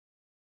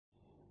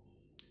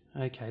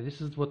Okay,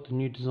 this is what the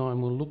new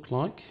design will look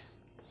like.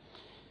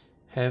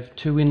 Have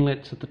two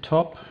inlets at the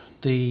top.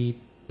 The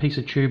piece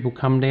of tube will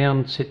come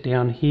down, sit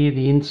down here.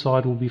 The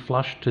inside will be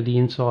flush to the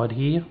inside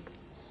here.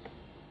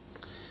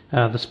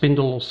 The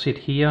spindle will sit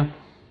here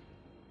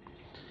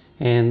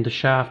and the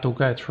shaft will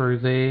go through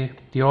there.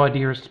 The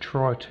idea is to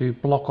try to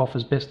block off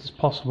as best as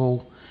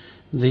possible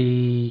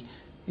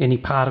any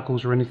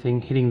particles or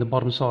anything hitting the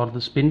bottom side of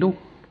the spindle.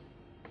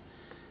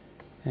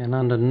 And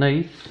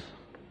underneath,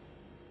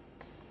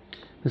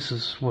 this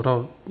is what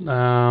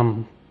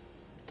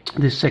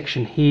this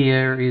section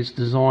here is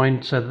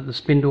designed so that the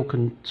spindle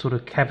can sort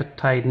of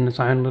cavitate in its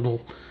own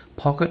little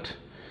pocket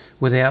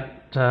without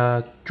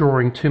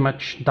drawing too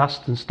much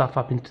dust and stuff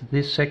up into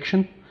this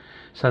section,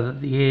 so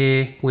that the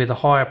air where the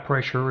higher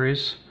pressure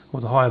is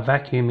or the higher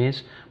vacuum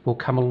is will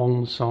come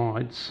along the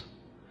sides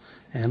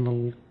and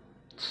it'll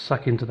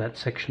suck into that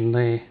section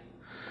there.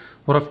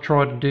 What I've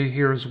tried to do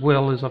here as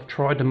well is I've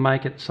tried to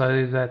make it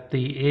so that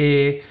the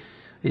air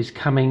is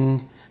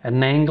coming at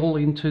an angle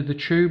into the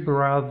tube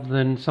rather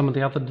than some of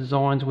the other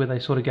designs where they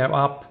sort of go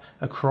up,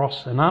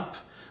 across and up,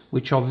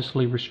 which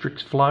obviously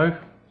restricts flow.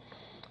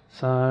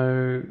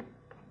 So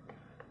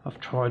I've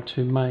tried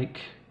to make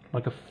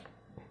like a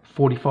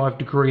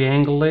 45-degree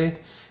angle there,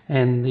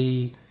 and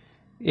the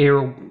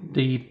air,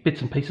 the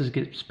bits and pieces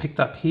gets picked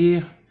up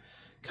here,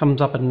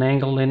 comes up at an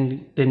angle,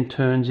 and then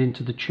turns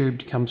into the tube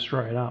to come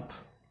straight up.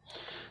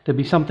 There'd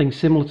be something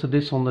similar to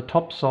this on the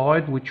top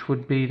side, which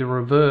would be the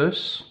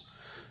reverse.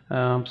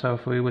 So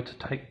if we were to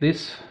take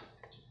this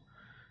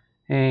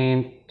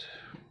and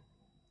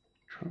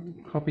try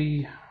and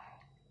copy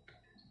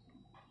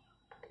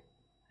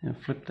and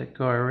flip that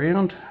guy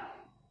around,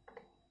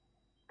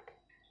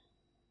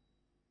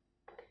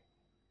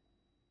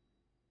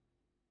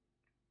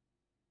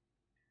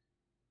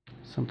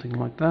 something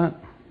like that.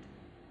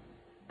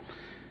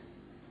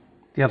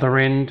 The other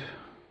end,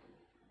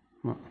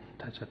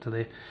 attach that to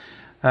there.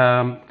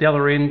 The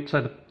other end,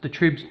 so the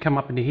tubes come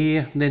up into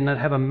here, and then they'd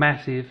have a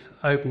massive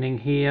opening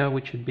here,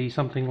 which would be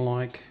something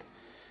like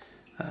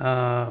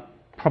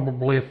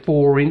probably a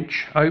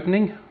 4-inch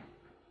opening,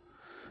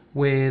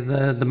 where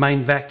the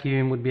main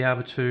vacuum would be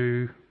able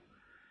to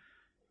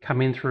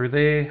come in through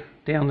there,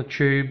 down the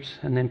tubes,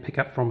 and then pick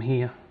up from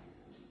here.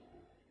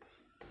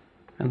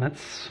 And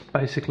that's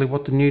basically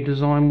what the new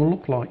design will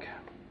look like.